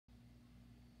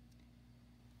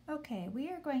Okay, we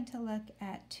are going to look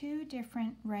at two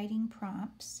different writing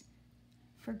prompts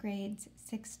for grades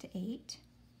 6 to 8.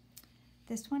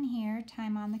 This one here,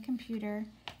 time on the computer,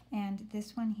 and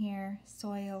this one here,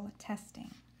 soil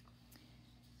testing.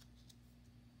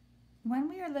 When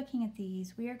we are looking at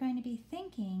these, we are going to be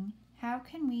thinking, how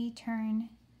can we turn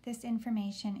this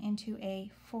information into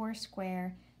a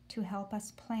foursquare to help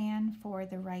us plan for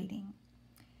the writing?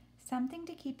 Something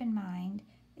to keep in mind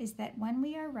is that when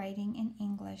we are writing in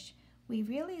English, we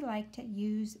really like to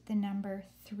use the number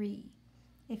 3.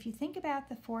 If you think about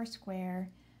the foursquare,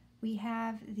 we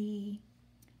have the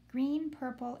green,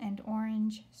 purple, and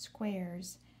orange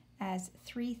squares as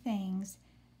 3 things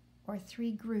or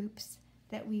 3 groups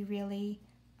that we really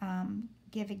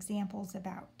give examples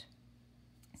about.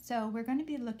 So we're going to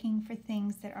be looking for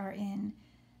things that are in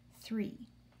 3.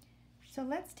 So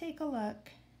let's take a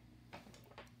look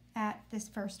at this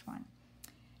first one.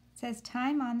 It says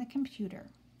time on the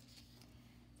computer.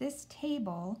 This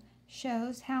table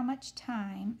shows how much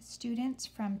time students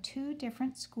from 2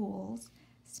 different schools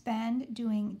spend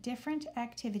doing different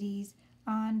activities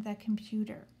on the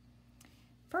computer.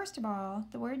 First of all,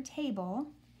 the word table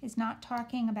is not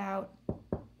talking about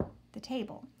the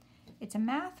table. It's a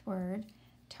math word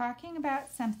talking about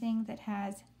something that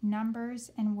has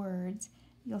numbers and words.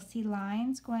 You'll see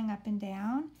lines going up and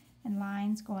down and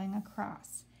lines going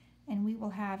across. And we will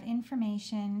have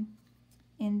information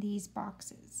in these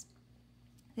boxes.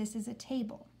 This is a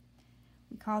table.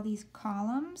 We call these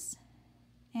columns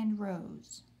and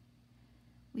rows.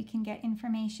 We can get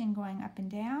information going up and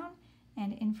down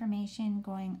and information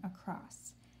going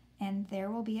across. And there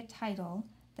will be a title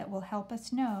that will help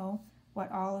us know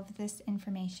what all of this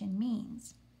information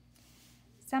means.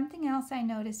 Something else I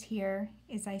notice here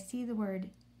is I see the word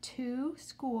 2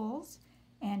 schools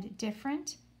and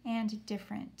different and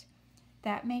different.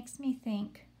 That makes me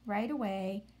think right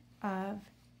away of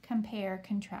compare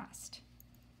contrast.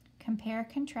 Compare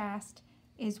contrast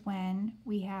is when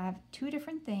we have 2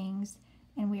 different things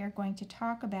and we are going to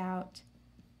talk about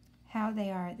how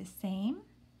they are the same,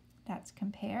 that's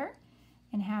compare,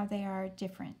 and how they are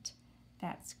different,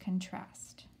 that's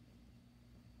contrast.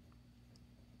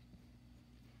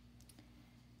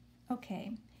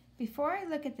 Okay, before I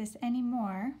look at this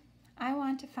anymore, I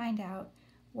want to find out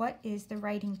what is the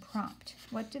writing prompt.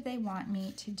 What do they want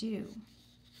me to do?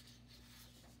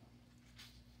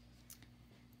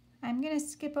 I'm going to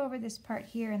skip over this part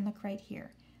here and look right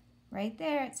here. Right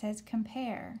there it says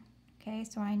compare. Okay,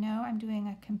 so I know I'm doing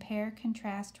a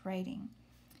compare-contrast writing.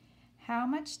 How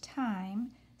much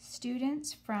time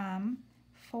students from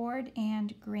Ford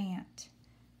and Grant?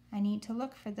 I need to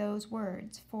look for those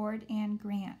words, Ford and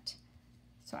Grant.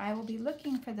 So I will be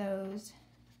looking for those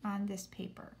on this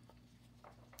paper.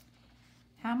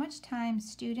 How much time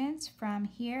students from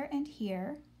here and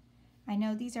here, I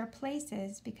know these are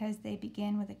places because they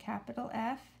begin with a capital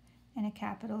F and a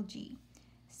capital G,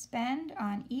 spend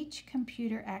on each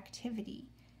computer activity.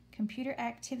 Computer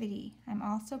activity, I'm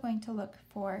also going to look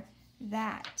for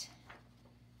that.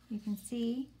 You can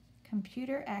see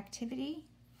computer activity,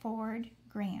 Ford,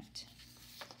 Grant.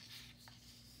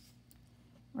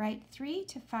 Write 3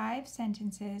 to 5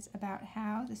 sentences about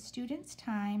how the student's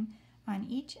time on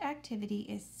each activity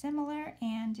is similar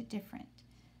and different.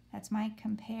 That's my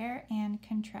compare and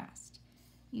contrast.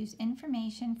 Use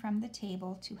information from the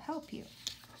table to help you.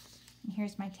 And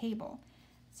here's my table.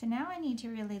 So now I need to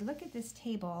really look at this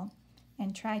table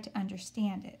and try to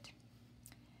understand it.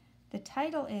 The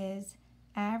title is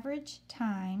Average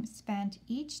Time Spent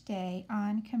Each Day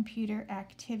on Computer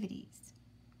Activities.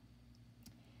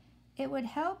 It would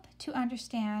help to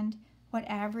understand what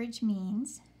average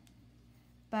means,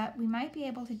 but we might be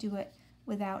able to do it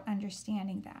without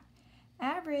understanding that.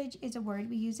 Average is a word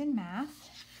we use in math,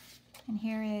 and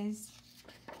here is,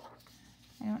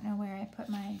 I don't know where I put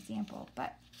my example,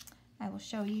 but I will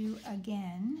show you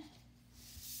again,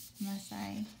 unless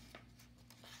I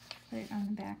put it on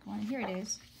the back one. Here it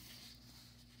is.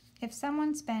 If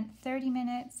someone spent 30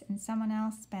 minutes and someone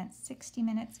else spent 60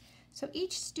 minutes, so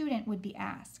each student would be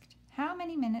asked, how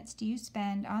many minutes do you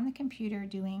spend on the computer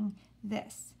doing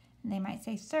this? And they might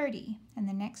say 30, and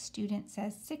the next student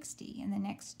says 60, and the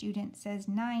next student says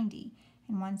 90,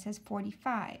 and one says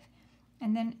 45.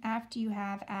 And then after you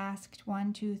have asked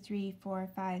 1, 2, 3, 4,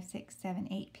 5, 6, 7,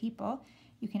 8 people,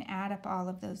 you can add up all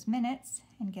of those minutes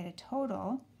and get a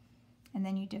total, and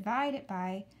then you divide it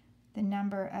by the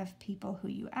number of people who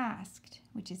you asked,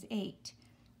 which is 8.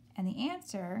 And the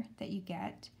answer that you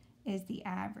get is the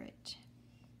average.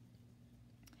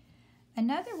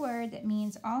 Another word that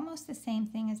means almost the same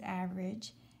thing as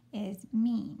average is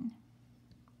mean.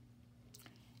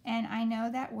 And I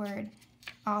know that word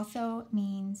also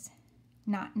means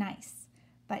not nice,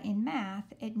 but in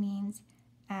math it means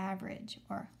average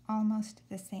or almost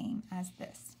the same as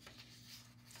this.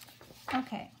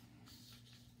 Okay,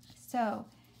 so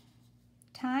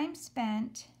time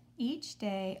spent each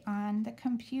day on the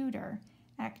computer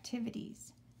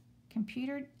activities.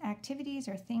 Computer activities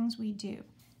are things we do.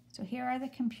 So here are the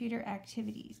computer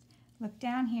activities. Look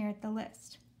down here at the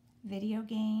list. Video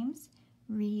games,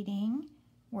 reading,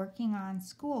 working on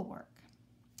schoolwork.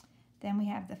 Then we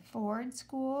have the Ford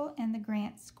School and the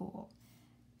Grant School.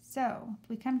 So if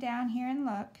we come down here and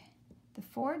look, the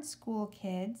Ford School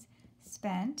kids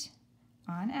spent,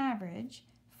 on average,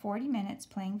 40 minutes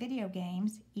playing video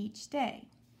games each day.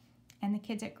 And the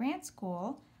kids at Grant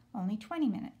School, only 20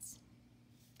 minutes.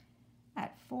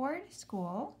 At Ford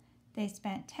School, they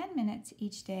spent 10 minutes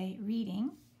each day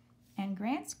reading, and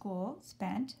Grant School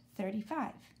spent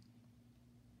 35.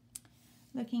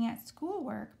 Looking at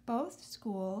schoolwork, both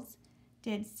schools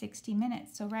did 60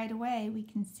 minutes. So right away we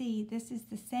can see this is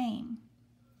the same.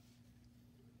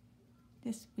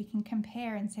 This we can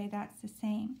compare and say that's the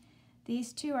same.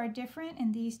 These two are different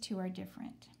and these two are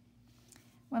different.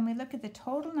 When we look at the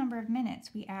total number of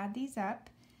minutes, we add these up.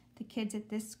 The kids at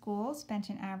this school spent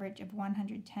an average of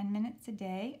 110 minutes a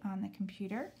day on the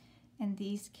computer, and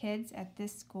these kids at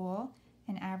this school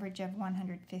an average of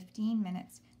 115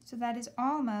 minutes. So that is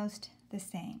almost the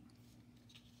same.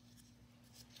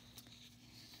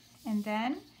 And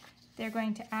then they're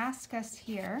going to ask us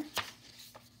here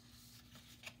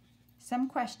some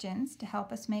questions to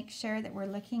help us make sure that we're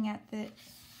looking at the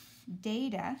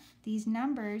data. These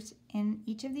numbers in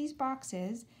each of these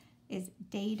boxes is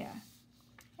data,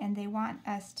 and they want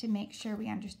us to make sure we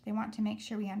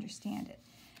understand it.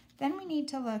 Then we need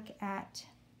to look at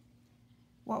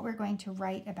what we're going to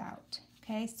write about.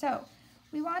 Okay, so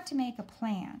we want to make a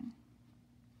plan.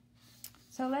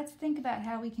 So let's think about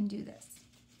how we can do this.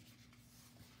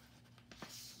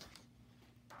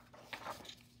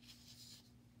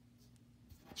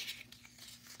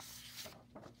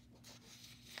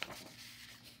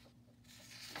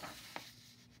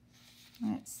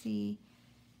 Let's see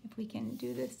if we can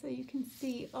do this so you can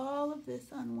see all of this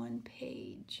on one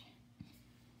page.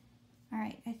 All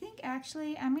right, I think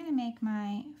actually I'm going to make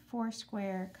my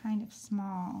Foursquare kind of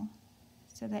small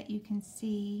so that you can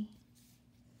see.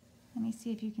 Let me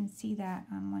see if you can see that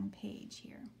on one page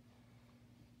here.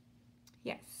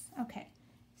 Yes, okay.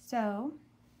 So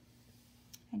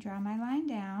I draw my line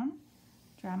down,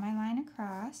 draw my line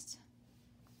across,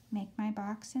 make my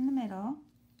box in the middle,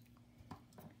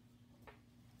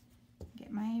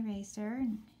 get my eraser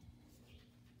and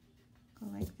go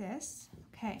like this.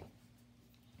 Okay.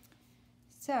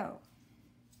 So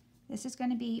this is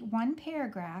going to be one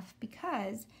paragraph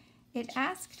because it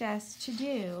asked us to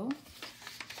do,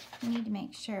 we need to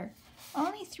make sure,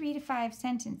 only 3 to 5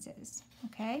 sentences,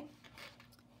 okay?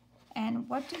 And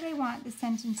what do they want the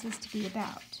sentences to be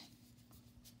about?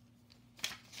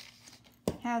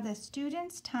 How the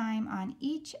student's time on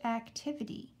each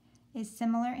activity is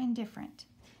similar and different.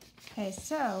 Okay,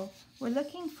 so we're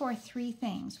looking for 3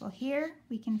 things. Well, here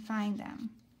we can find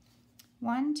them.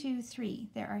 1, 2, 3.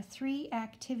 There are 3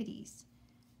 activities.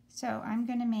 So I'm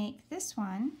going to make this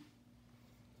one.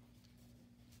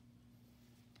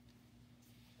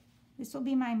 This will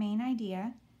be my main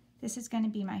idea. This is going to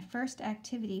be my first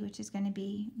activity, which is going to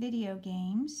be video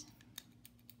games.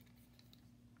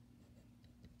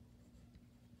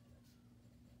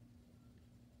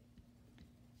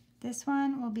 This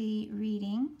one will be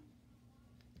reading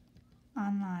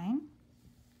online.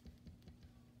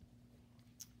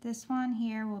 This one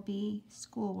here will be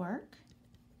schoolwork.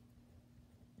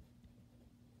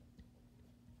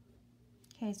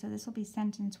 Okay, so this will be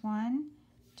sentence 1,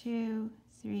 2,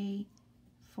 3,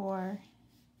 4,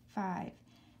 5.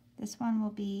 This one will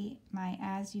be my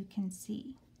as you can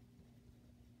see.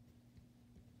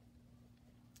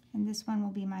 And this one will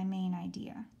be my main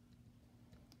idea.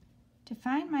 To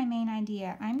find my main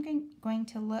idea, I'm going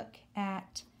to look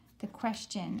at the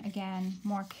question again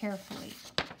more carefully.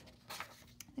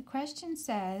 The question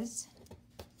says,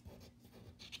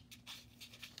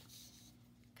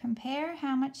 compare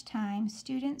how much time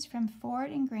students from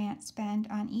Ford and Grant spend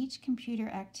on each computer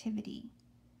activity.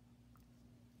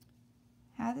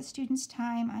 How the students'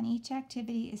 time on each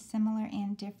activity is similar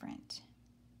and different.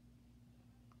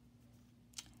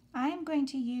 I am going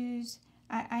to use,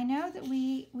 I know that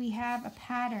we have a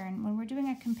pattern. When we're doing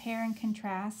a compare and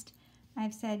contrast,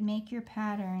 I've said make your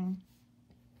pattern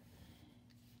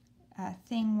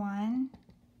thing 1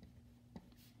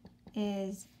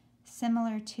 is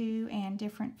similar to and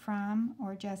different from,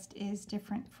 or just is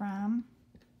different from.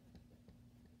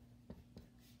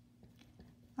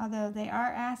 Although they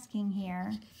are asking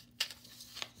here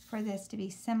for this to be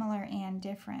similar and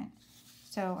different.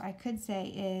 So I could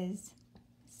say is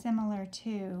similar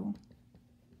to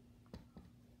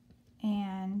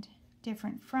and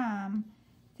different from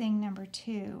thing number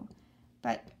 2.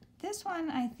 But this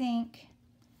one, I think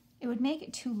it would make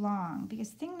it too long because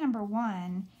thing number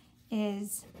 1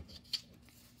 is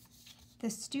the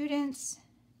students'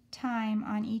 time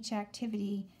on each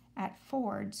activity at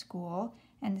Ford School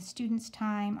and the students'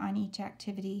 time on each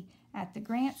activity at the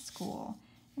Grant School.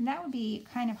 And that would be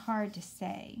kind of hard to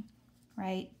say,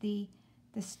 right? The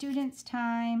students'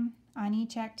 time on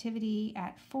each activity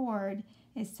at Ford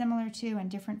is similar to and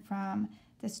different from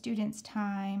the students'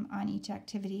 time on each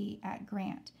activity at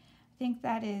Grant. I think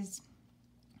that is,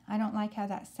 I don't like how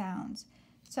that sounds.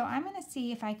 So I'm going to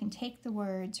see if I can take the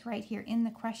words right here in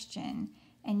the question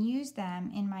and use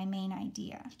them in my main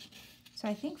idea. So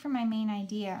I think for my main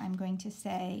idea, I'm going to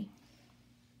say,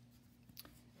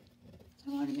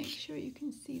 I want to make sure you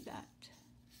can see that.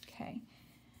 Okay.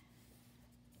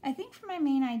 I think for my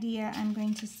main idea, I'm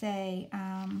going to say,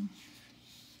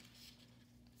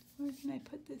 where can I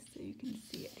put this so you can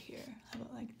see it here? How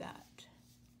about like that?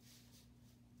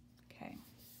 Okay.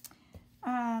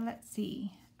 Let's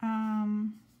see.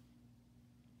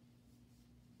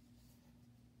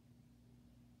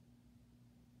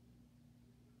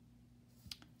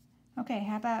 Okay,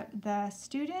 how about the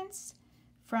students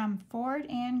from Ford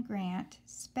and Grant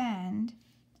spend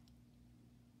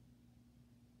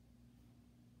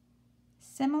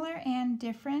similar and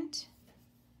different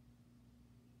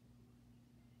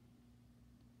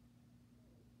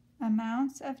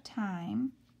amounts of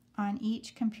time on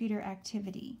each computer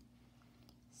activity.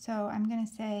 So I'm going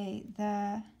to say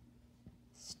the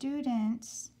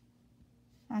students,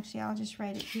 actually I'll just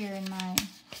write it here in my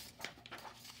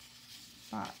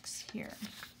box here.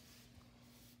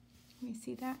 Can you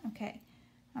see that? Okay.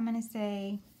 I'm going to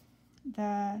say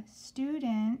the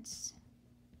students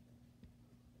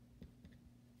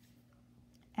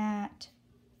at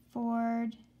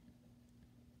Ford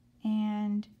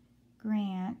and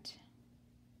Grant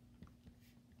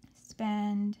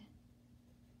spend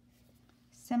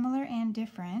similar and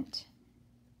different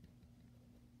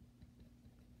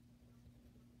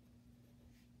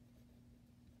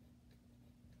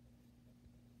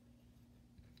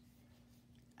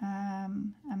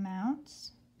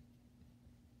amounts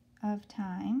of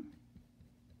time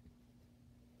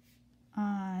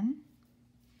on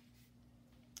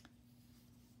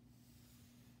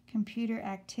computer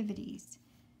activities.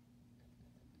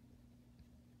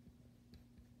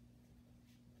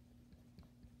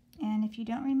 And if you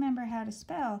don't remember how to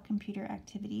spell computer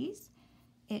activities,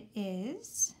 it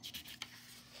is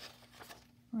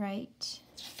right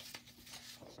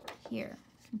here.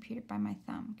 Computer by my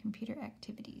thumb, computer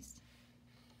activities.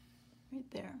 Right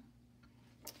there.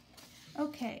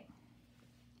 Okay,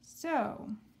 so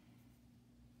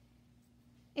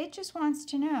it just wants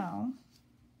to know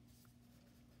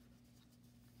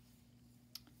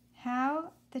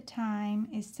how the time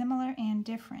is similar and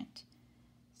different.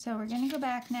 So we're going to go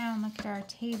back now and look at our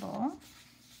table.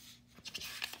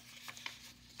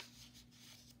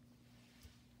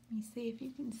 Let me see if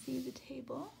you can see the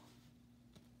table.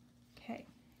 Okay.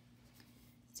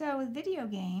 So with video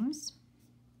games,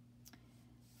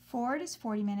 Ford is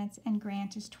 40 minutes and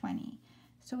Grant is 20.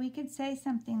 So we could say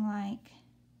something like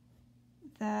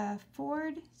the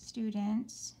Ford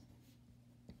students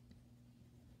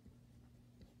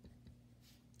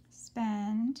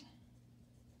spend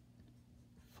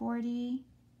 40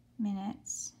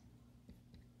 minutes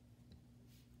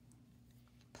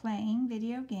playing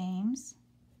video games.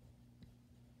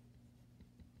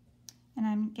 And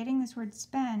I'm getting this word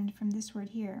spend from this word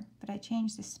here, but I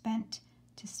changed the spent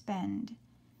to spend.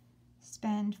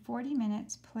 Spend 40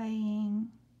 minutes playing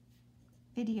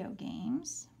video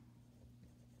games.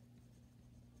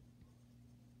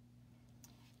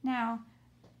 Now,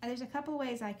 there's a couple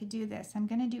ways I could do this. I'm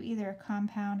going to do either a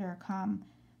compound or a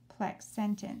complex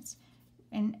sentence.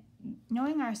 And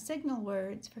knowing our signal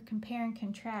words for compare and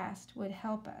contrast would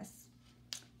help us.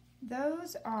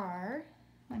 Those are,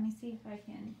 let me see if I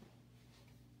can.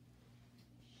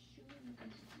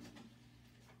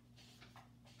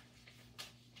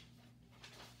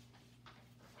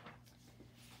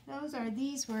 Those are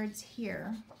these words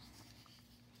here.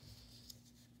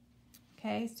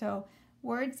 Okay, so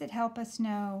words that help us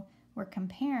know we're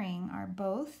comparing are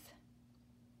both,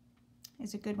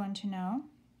 is a good one to know,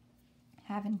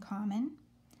 have in common.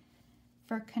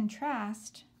 For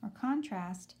contrast or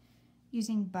contrast,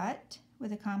 using but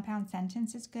with a compound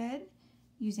sentence is good.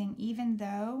 Using even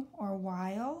though or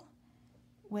while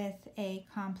with a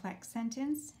complex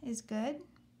sentence is good,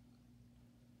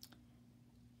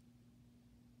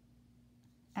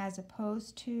 as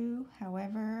opposed to,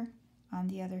 however, on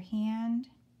the other hand,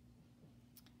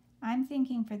 I'm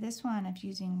thinking for this one of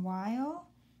using while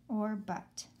or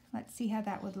but. Let's see how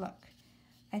that would look.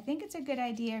 I think it's a good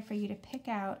idea for you to pick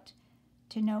out,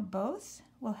 to know both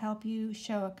will help you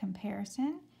show a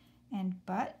comparison, and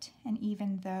but and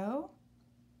even though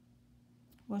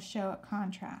will show a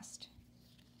contrast,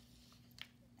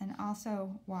 and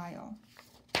also while.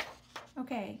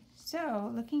 Okay,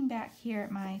 so looking back here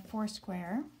at my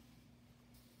Foursquare,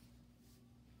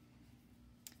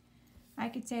 I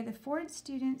could say the Ford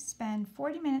students spend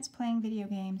 40 minutes playing video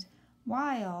games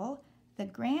while the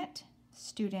Grant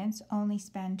students only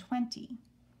spend 20.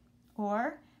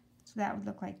 Or, so that would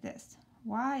look like this.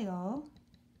 While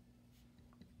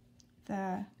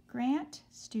the Grant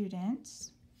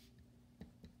students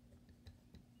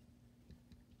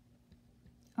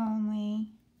only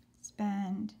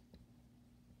spend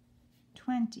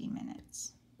 20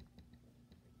 minutes.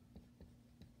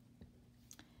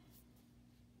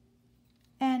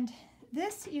 And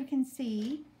this you can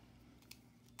see,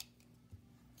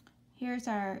 here's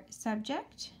our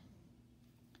subject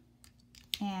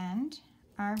and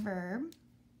our verb.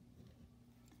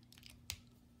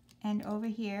 And over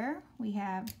here we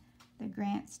have the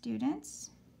Grant students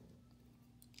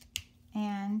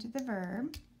and the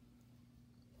verb.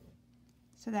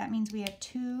 So that means we have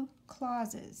two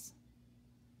clauses.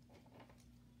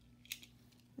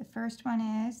 The first one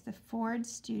is the Ford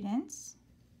students.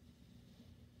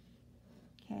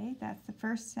 Okay, that's the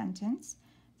first sentence.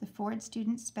 The Ford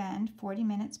students spend 40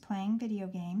 minutes playing video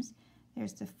games.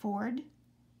 There's the Ford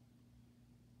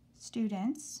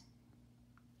students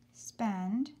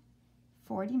spend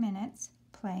 40 minutes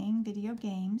playing video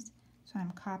games. So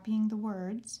I'm copying the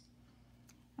words.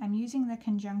 I'm using the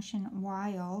conjunction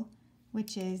while,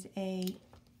 which is a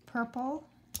purple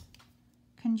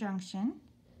conjunction.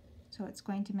 So it's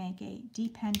going to make a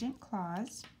dependent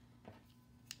clause.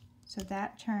 So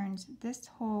that turns this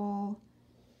whole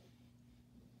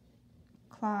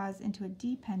clause into a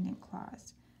dependent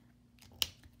clause.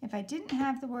 If I didn't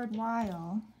have the word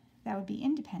while, that would be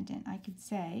independent. I could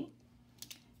say,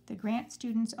 the Grant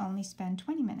students only spend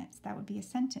 20 minutes. That would be a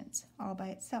sentence all by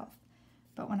itself.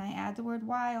 But when I add the word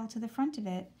while to the front of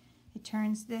it, it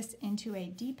turns this into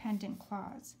a dependent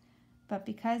clause. But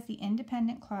because the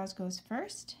independent clause goes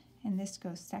first and this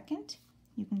goes second,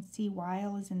 you can see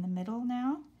while is in the middle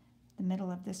now, the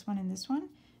middle of this one and this one.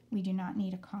 We do not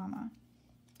need a comma.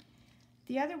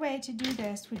 The other way to do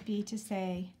this would be to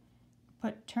say,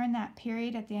 turn that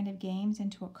period at the end of games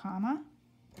into a comma.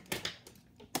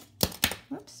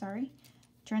 Whoops, sorry.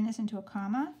 Turn this into a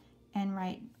comma and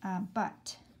write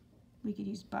but. We could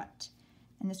use but,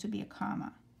 and this would be a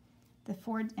comma. The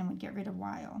Ford, and would get rid of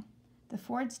while. The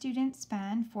Ford students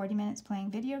spend 40 minutes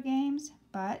playing video games,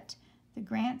 but the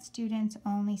Grant students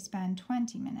only spend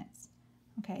 20 minutes.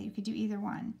 Okay, you could do either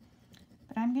one,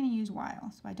 but I'm going to use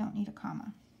while, so I don't need a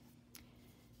comma.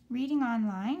 Reading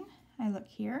online, I look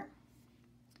here,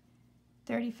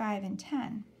 35 and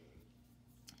 10.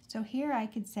 So here I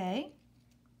could say,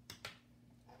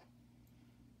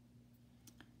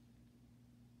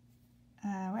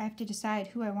 I have to decide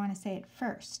who I want to say it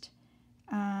first.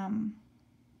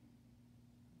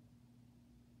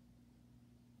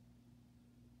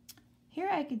 Here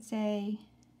I could say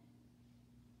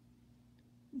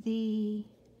the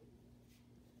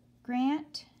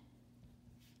Grant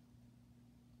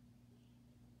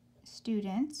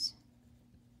students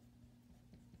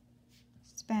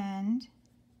spend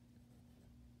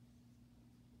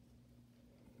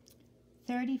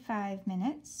 35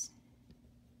 minutes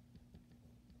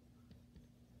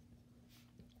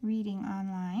reading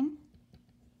online,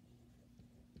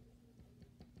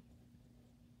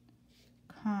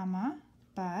 comma,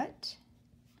 but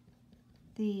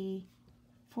the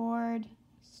Ford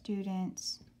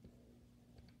students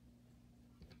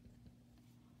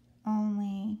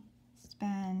only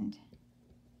spend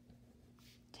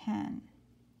 10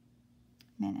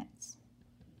 minutes.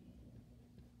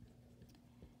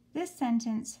 This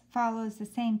sentence follows the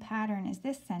same pattern as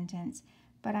this sentence,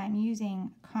 but I'm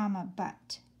using comma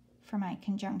but for my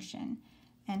conjunction,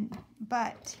 and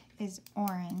but is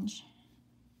orange,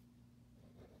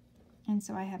 and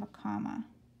so I have a comma.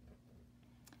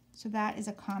 So that is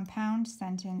a compound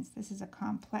sentence. This is a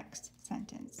complex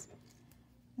sentence.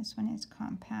 This one is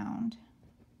compound.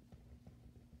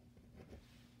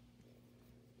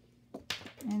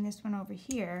 And this one over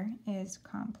here is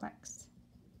complex.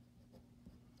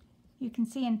 You can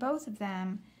see in both of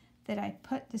them that I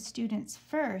put the students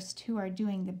first who are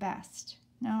doing the best.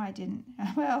 No, I didn't.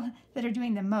 Well, that are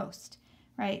doing the most,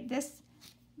 right?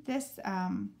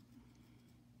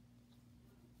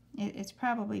 It's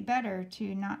probably better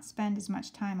to not spend as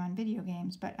much time on video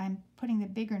games, but I'm putting the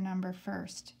bigger number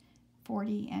first,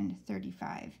 40 and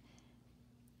 35,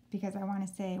 because I want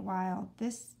to say while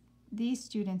these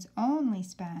students only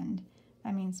spend,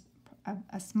 that means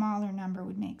a smaller number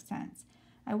would make sense.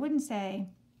 I wouldn't say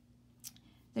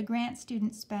the grant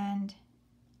students spend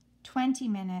 20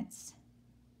 minutes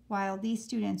while these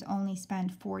students only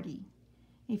spend 40.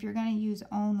 If you're going to use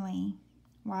only,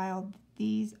 while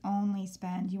these only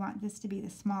spend, you want this to be the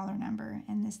smaller number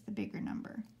and this the bigger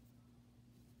number.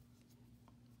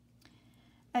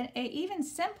 An even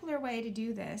simpler way to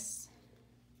do this,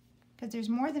 because there's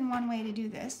more than one way to do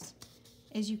this,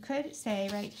 is you could say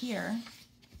right here,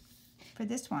 for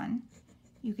this one,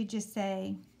 you could just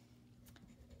say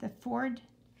the Ford,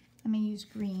 let me use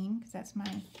green because that's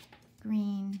my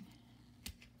green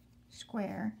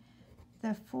square.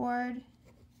 The Ford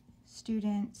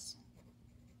students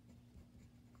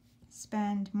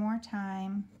spend more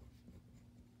time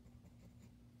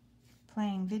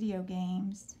playing video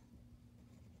games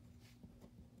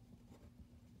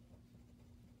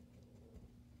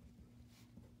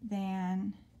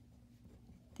than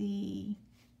the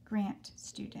grant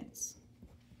students.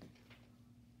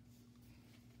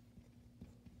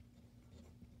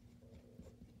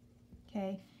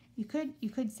 Okay, you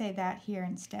could say that here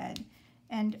instead.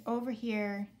 And over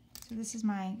here, so this is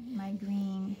my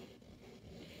green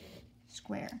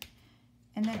square.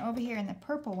 And then over here in the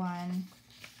purple one,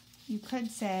 you could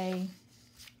say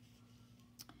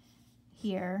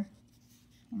here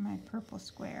in my purple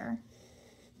square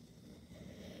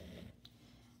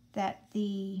that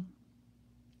the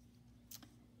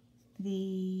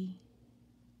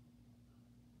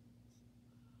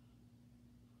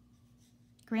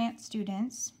grant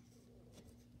students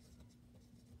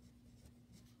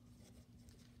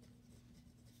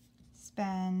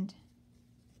spend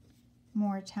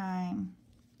more time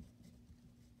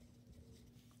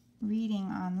reading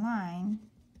online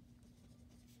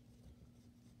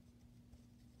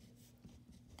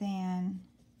than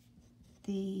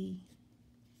the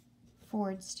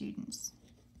Ford students.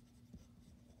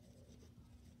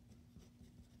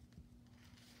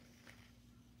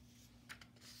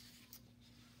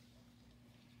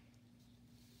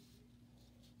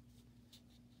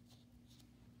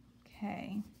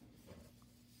 Okay.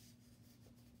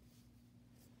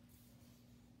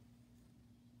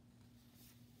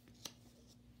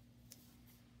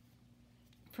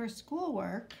 For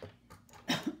schoolwork,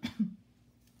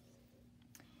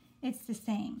 it's the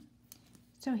same.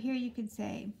 So here you could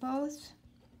say both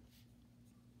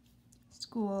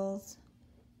schools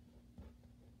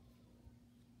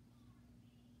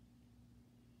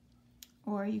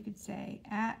or you could say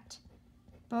at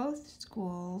both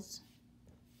schools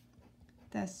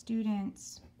the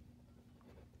students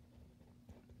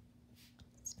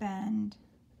spend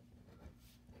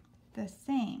the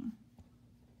same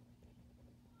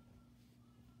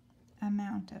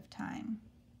amount of time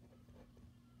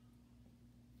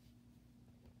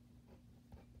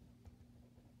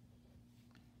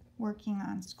working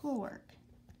on schoolwork.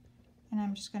 And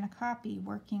I'm just going to copy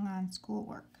working on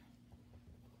schoolwork.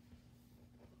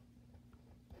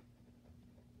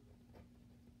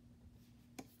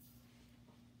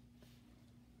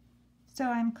 So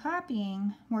I'm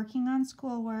copying working on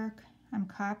schoolwork, I'm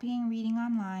copying reading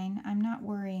online, I'm not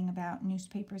worrying about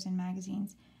newspapers and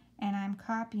magazines, and I'm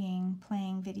copying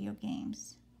playing video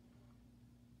games.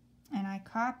 And I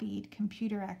copied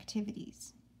computer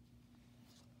activities.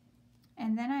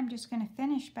 And then I'm just going to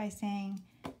finish by saying,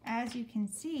 as you can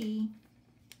see,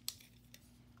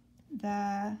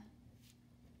 the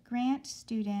grant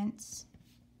students,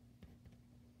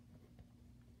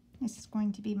 this is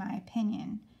going to be my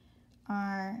opinion,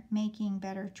 are making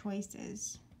better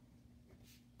choices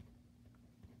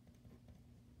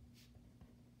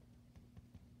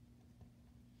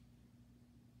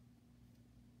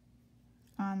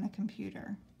on the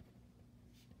computer.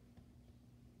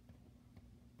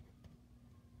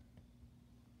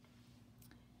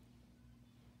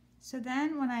 So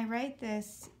then when I write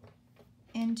this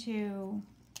into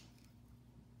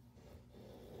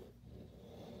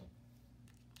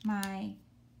my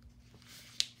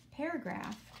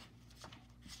paragraph,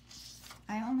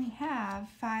 I only have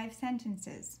 5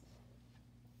 sentences.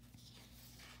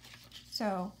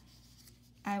 So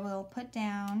I will put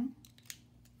down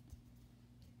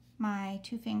my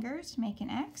 2 fingers, make an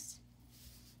X,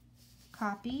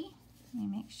 copy, let me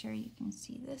make sure you can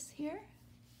see this here.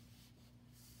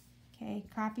 Okay,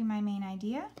 copy my main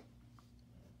idea,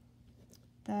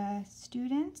 The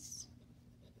students,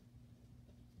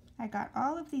 I got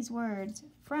all of these words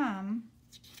from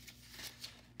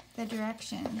the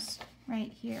directions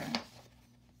right here.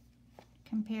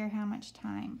 Compare how much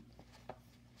time.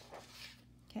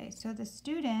 Okay, so the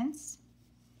students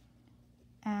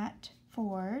at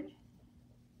Ford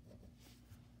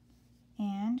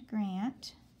and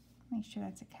Grant, make sure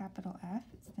that's a capital F,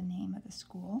 it's the name of the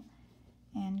school,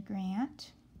 and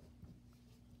Grant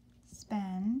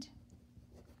spend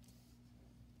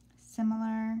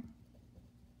similar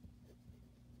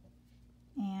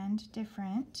and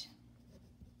different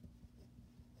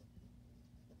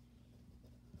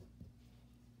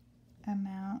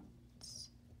amounts.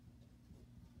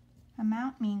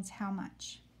 Amount means how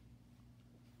much.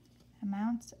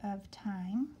 Amounts of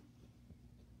time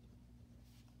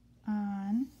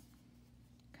on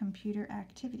computer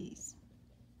activities.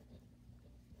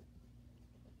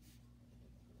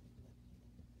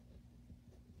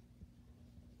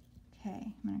 Okay,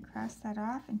 I'm going to cross that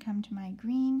off and come to my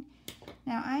green.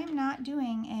 Now I am not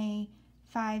doing a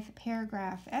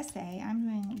 5-paragraph essay. I'm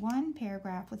doing 1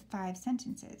 paragraph with 5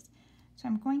 sentences. So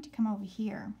I'm going to come over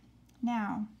here.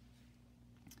 Now,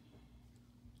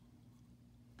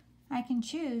 I can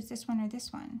choose this one or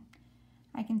this one.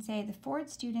 I can say the Ford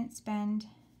students spend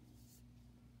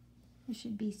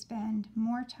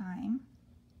more time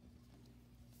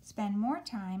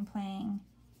playing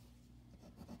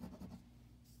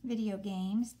video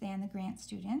games than the Grant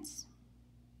students.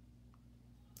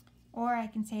 Or I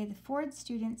can say the Ford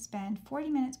students spend 40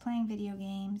 minutes playing video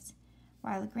games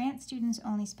while the Grant students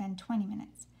only spend 20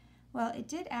 minutes. Well, it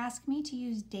did ask me to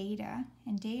use data,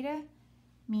 and data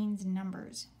means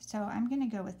numbers. So I'm going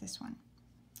to go with this one.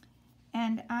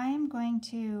 And I'm going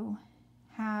to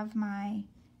have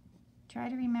try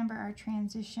to remember our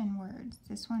transition words.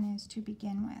 This one is to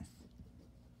begin with.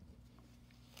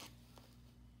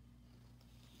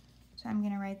 So I'm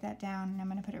going to write that down, and I'm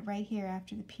going to put it right here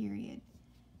after the period.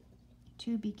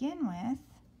 To begin with,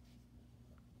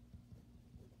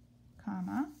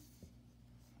 comma,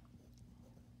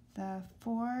 the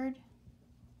Ford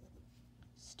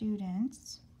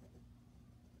students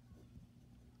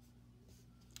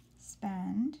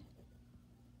spend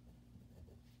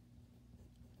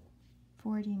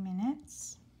 40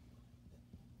 minutes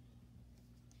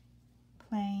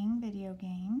playing video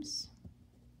games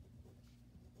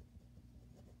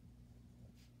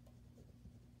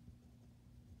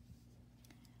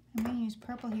I'm going to use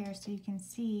purple here so you can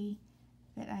see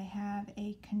that I have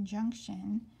a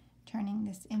conjunction turning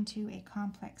this into a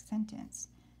complex sentence.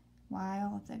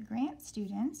 While the Grant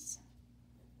students,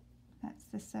 that's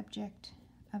the subject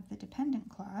of the dependent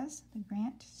clause, the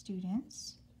Grant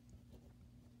students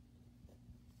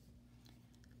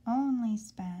only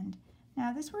spend.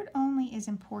 Now this word only is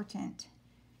important,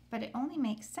 but it only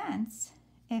makes sense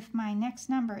if my next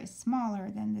number is smaller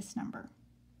than this number.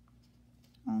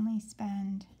 Only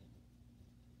spend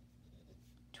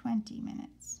 20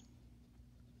 minutes.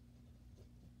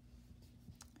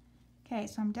 Okay,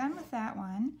 so I'm done with that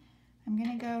one. I'm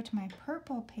going to go to my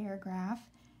purple paragraph,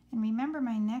 and remember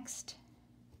my next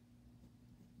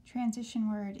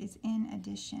transition word is in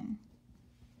addition.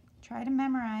 Try to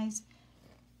memorize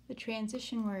the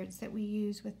transition words that we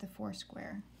use with the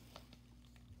Foursquare.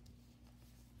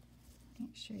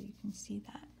 Make sure you can see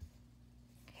that.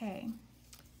 Okay,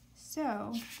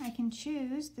 so I can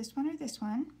choose this one or this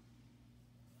one.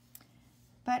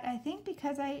 But I think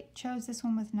because I chose this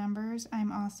one with numbers,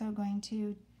 I'm also going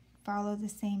to follow the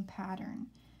same pattern.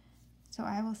 So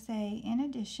I will say in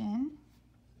addition,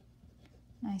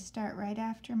 and I start right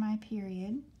after my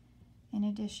period, in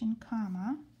addition,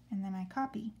 comma, and then I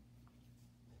copy.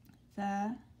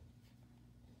 The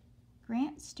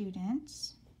Grant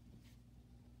students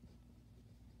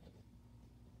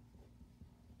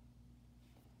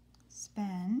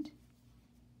spend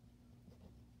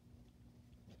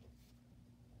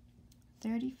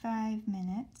 35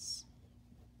 minutes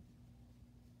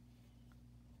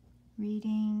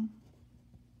reading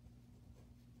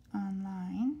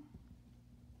online,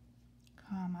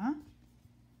 comma,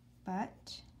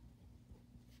 but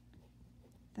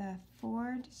the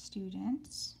Ford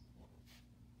students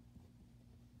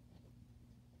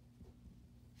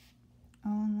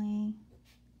only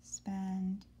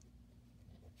spend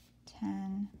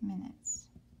 10 minutes.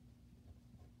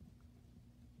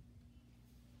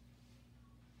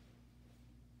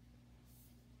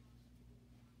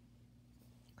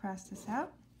 Cross this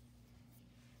out.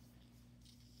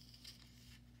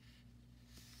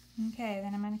 Okay,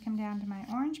 then I'm going to come down to my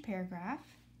orange paragraph.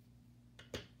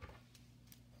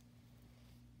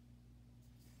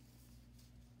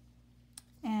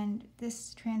 And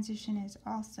this transition is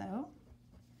also,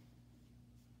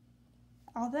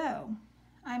 although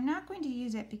I'm not going to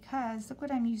use it because look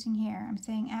what I'm using here. I'm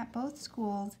saying at both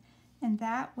schools, and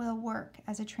that will work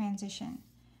as a transition.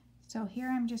 So here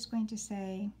I'm just going to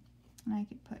say, and I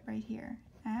could put right here,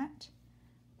 at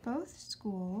both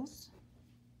schools,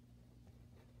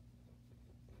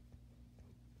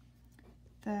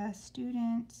 the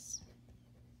students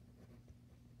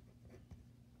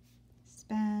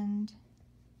spend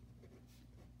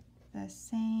the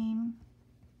same.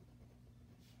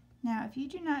 Now, if you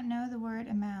do not know the word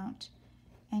amount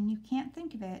and you can't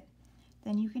think of it,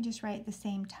 then you can just write the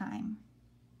same time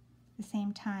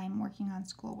working on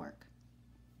schoolwork.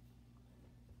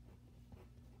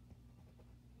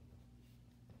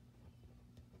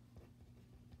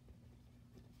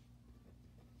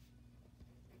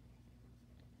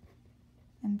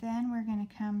 And then we're going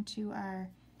to come to our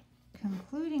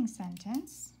concluding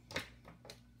sentence,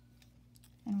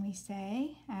 and we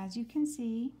say, as you can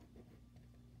see,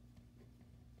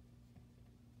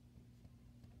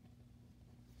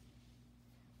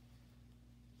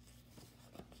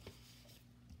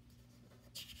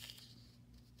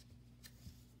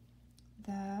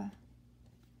 the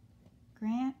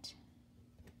grant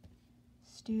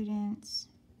students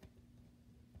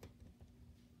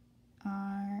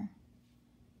are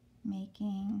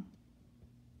making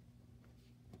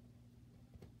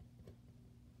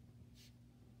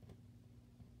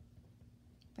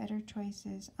better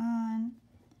choices on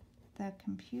the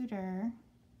computer.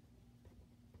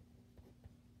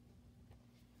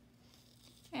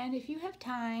 And if you have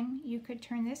time, you could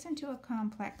turn this into a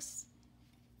complex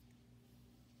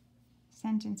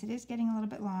sentence. It is getting a little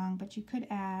bit long, but you could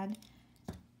add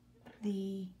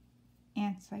the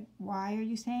answer, like, why are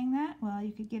you saying that? Well,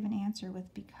 you could give an answer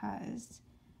with because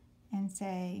and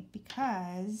say,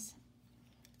 because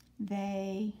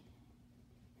they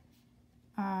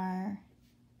are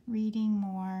reading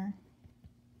more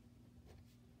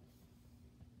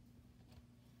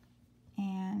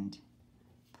and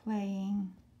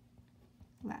playing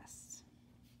less.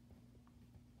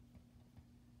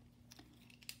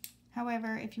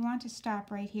 However, if you want to stop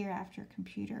right here after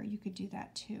computer, you could do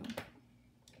that too.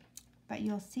 But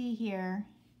you'll see here,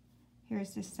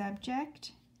 here's the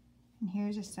subject, and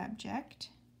here's a subject,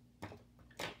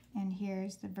 and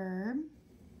here's the verb,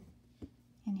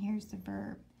 and here's the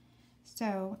verb.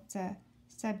 So it's a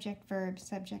subject, verb,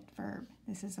 subject, verb.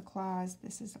 This is a clause,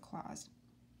 this is a clause.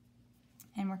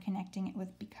 And we're connecting it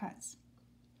with because.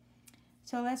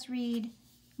 So let's read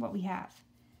what we have.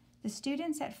 The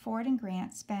students at Ford and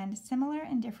Grant spend similar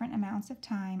and different amounts of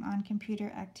time on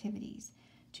computer activities.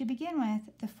 To begin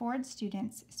with, the Ford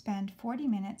students spend 40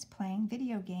 minutes playing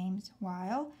video games,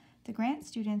 while the Grant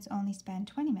students only spend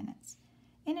 20 minutes.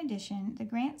 In addition, the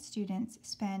Grant students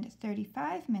spend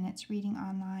 35 minutes reading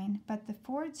online, but the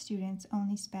Ford students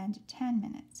only spend 10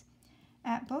 minutes.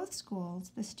 At both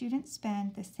schools, the students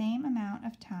spend the same amount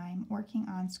of time working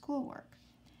on schoolwork.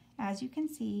 As you can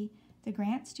see, the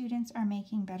Grant students are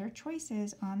making better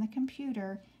choices on the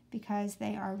computer because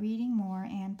they are reading more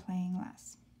and playing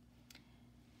less.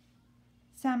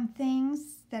 Some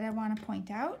things that I want to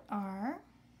point out are,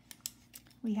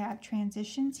 we have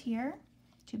transitions here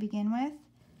to begin with.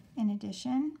 In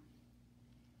addition,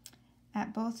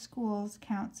 at both schools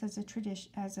counts as a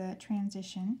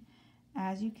transition.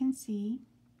 As you can see,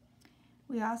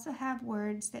 we also have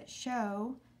words that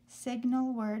show,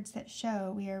 signal words that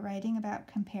show we are writing about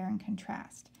compare and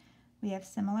contrast. We have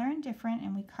similar and different,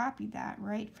 and we copied that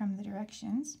right from the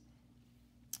directions.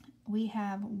 We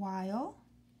have while.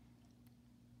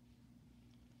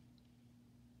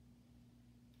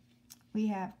 We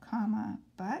have comma,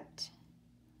 but.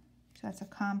 So that's a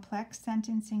complex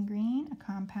sentence in green, a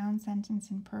compound sentence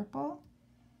in purple.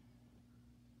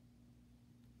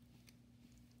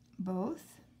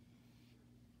 Both.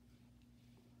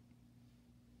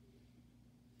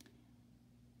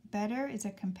 Better is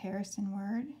a comparison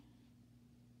word.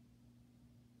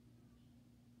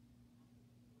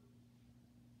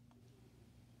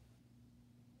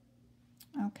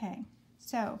 Okay,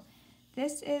 so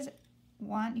this is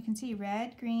one, you can see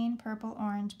red, green, purple,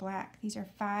 orange, black. These are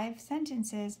 5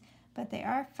 sentences, but they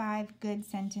are 5 good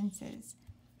sentences.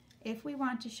 If we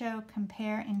want to show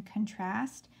compare and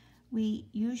contrast, we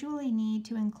usually need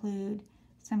to include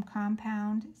some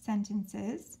compound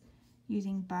sentences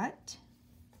using but,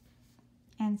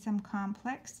 and some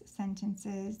complex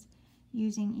sentences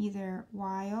using either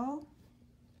while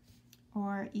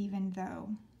or even though.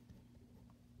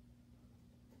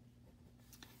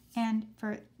 And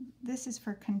this is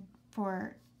for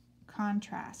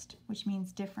contrast, which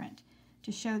means different.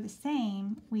 To show the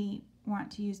same, we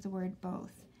want to use the word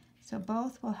both. So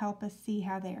both will help us see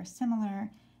how they are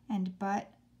similar, and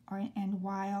but and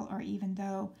while or even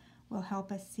though will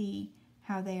help us see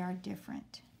how they are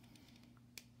different.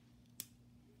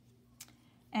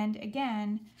 And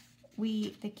again,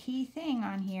 the key thing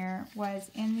on here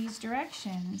was in these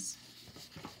directions,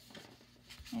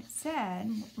 it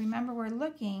said, remember we're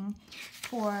looking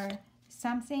for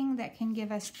something that can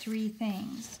give us three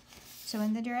things. So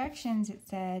in the directions it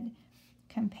said,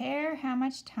 compare how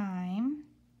much time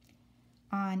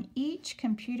on each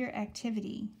computer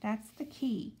activity. That's the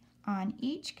key, on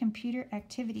each computer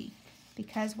activity.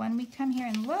 Because when we come here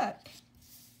and look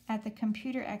at the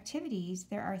computer activities,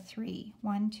 there are three.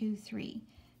 1, 2, 3.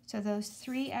 So those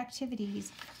three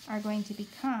activities are going to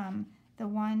become the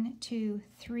 1, 2,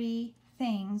 3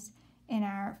 things in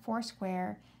our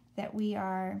Foursquare that we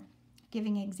are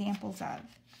giving examples of.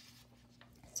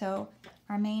 So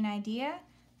our main idea,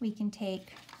 we can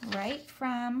take right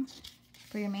from,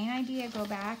 for your main idea, go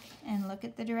back and look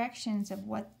at the directions of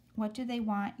what do they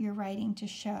want your writing to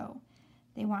show.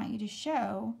 They want you to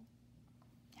show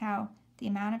how the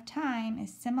amount of time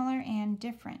is similar and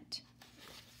different.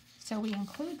 So we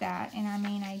include that in our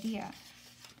main idea.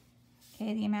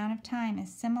 Okay, the amount of time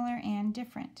is similar and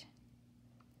different.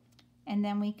 And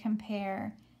then we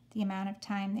compare the amount of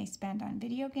time they spend on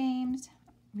video games,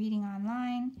 reading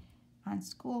online, on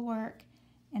schoolwork,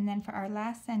 and then for our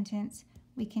last sentence,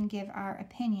 we can give our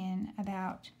opinion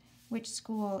about which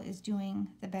school is doing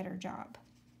the better job.